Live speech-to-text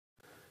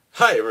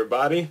Hi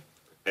everybody,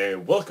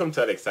 and welcome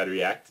to Alex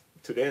React.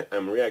 Today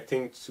I'm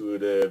reacting to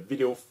the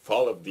video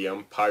Fall of the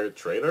Empire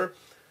trailer.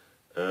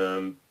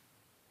 Um,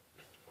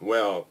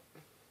 well,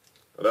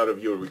 a lot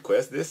of you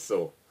request this,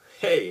 so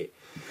hey!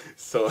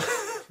 So,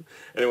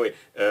 anyway,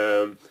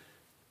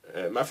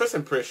 my first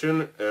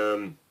impression,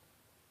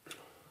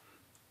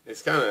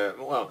 it's kind of,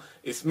 well,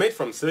 it's made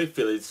from Silly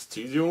Phillies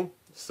Studio,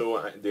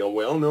 so they are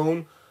well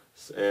known.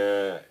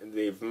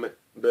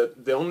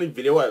 But the only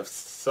video I've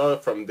saw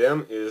from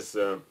them is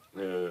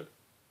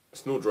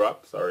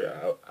Snowdrop. Sorry,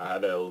 I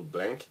had a little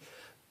blank.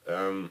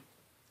 Um,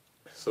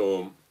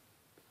 so,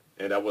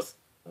 and that was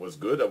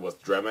good. That was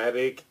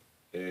dramatic,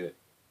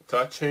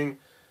 touching.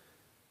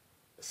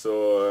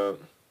 So,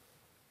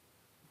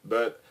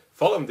 but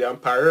Fall of the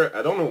Empire,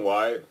 I don't know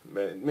why,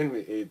 but it made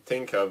me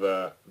think of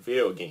a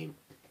video game.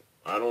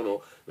 I don't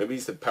know. Maybe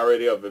it's a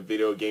parody of a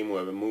video game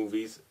or the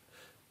movies.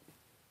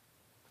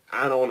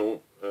 I don't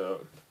know.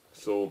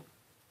 So,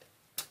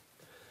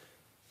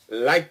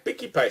 like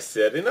Picky Pie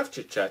said, enough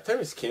chit chat. Time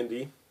is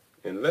candy,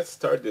 and let's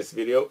start this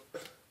video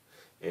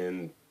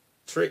in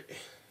 3,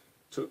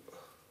 2,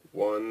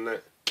 1.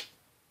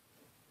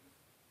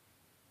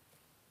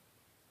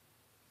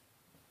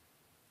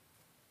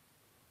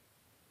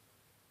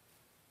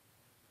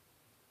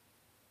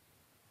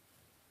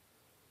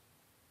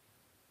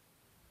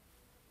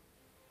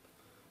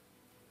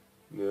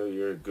 A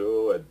year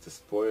ago, at this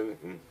point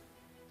in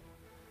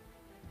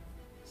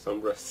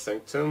Sombra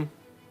Sanctum,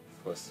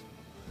 was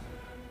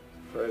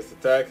first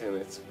attack, and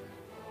it's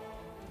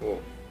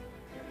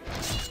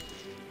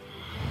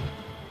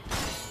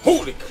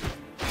holy!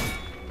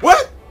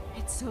 What?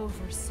 It's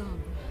over, Sombra.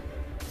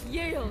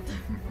 Yield!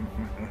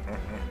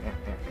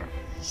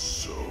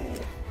 So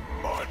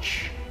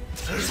much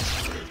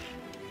hatred.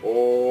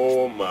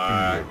 Oh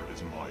my! Here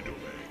is my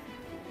domain,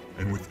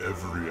 and with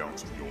every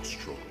ounce of your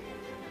struggle,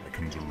 I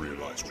come to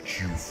realize what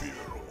you fear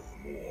all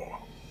the more.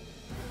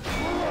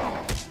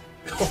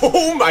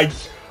 Oh my!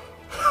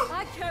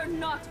 I care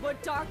not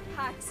what dark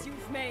pacts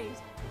you've made.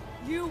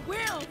 You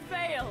will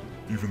fail!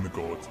 Even the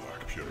gods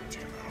lack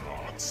purity in their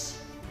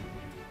hearts.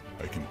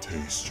 I can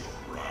taste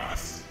your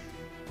wrath,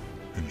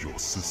 and your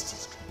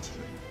sister's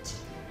contempt.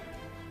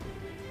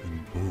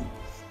 And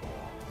both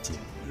are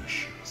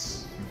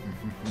delicious.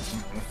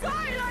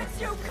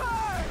 Silence, you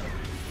cur!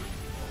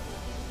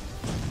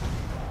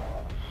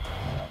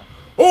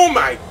 Oh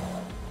my!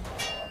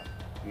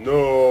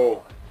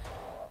 No!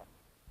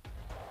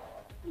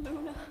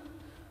 Luna,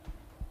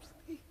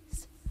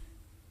 please.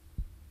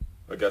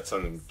 I got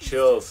some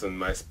chills in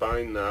my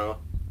spine now.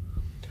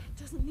 It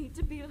doesn't need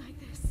to be like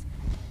this.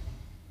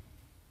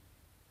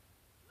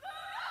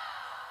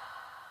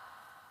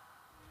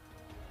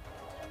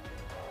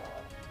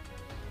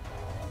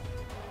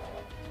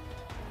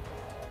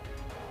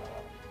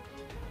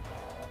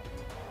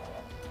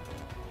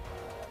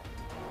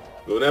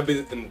 Luna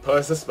been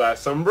possessed by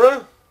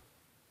Sombra?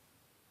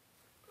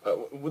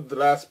 With the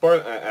last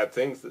part, I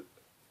think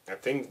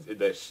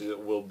that she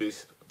will be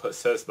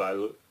possessed by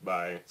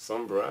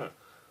Sombra.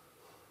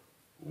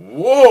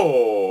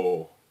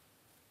 Whoa!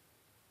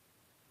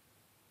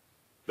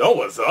 That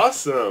was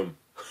awesome.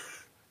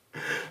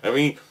 I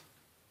mean,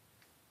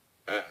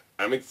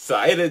 I'm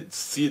excited to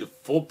see the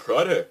full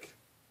product.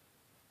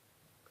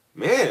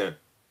 Man,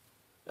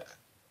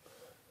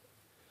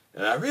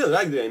 and I really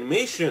like the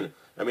animation.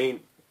 I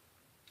mean,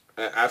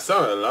 I've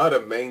saw a lot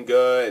of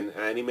manga and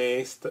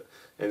anime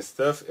and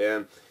stuff,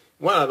 and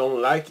what I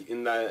don't like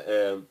in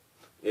that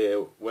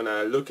when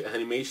I look at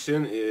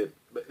animation,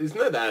 it's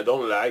not that I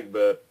don't like,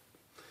 but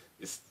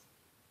it's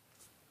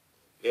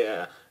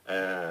yeah.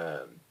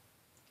 How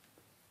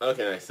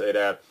can I say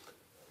that?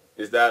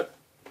 Is that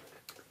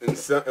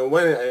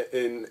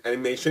in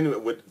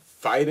animation with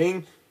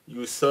fighting,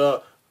 you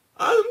saw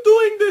I'm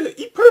doing the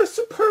hyper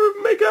super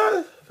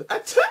mega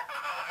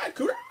attack,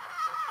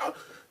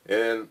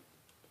 and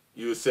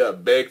you see a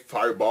big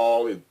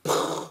fireball.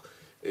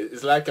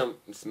 It's like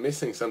it's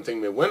missing something.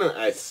 But when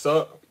I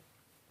saw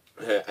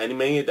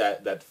anime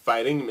that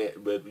fighting,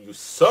 but you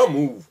saw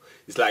move,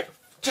 it's like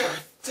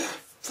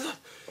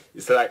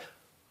it's like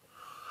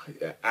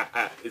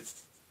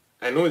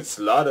I know it's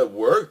a lot of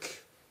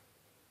work,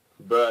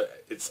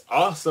 but it's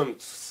awesome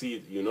to see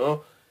it. You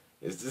know,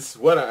 is this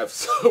what I've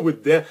saw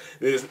with them?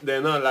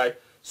 They're not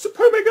like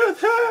super mega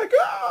attack.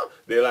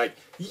 They're like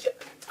yeah,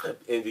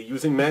 and they're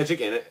using magic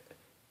and.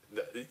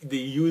 They're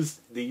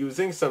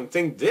using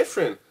something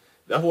different.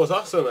 That was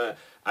awesome.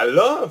 I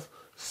love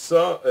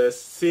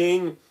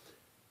seeing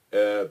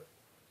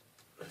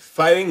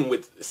fighting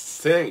with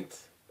Saint.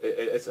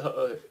 It's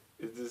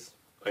this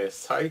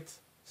Sight.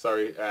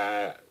 Sorry,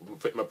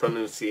 with my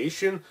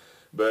pronunciation,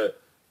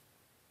 but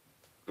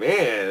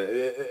man,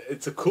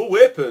 it's a cool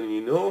weapon,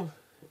 you know.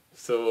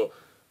 So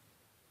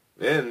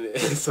man,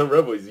 some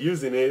rebel is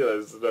using it. I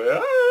was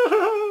like,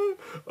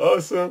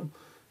 awesome.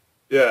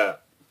 Yeah.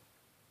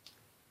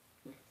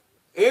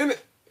 In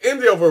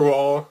the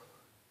overall,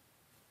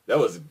 that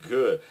was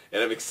good,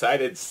 and I'm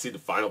excited to see the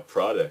final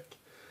product.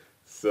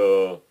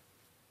 So,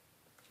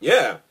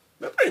 yeah,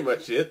 that's pretty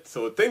much it.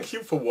 So thank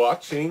you for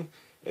watching,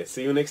 and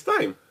see you next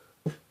time.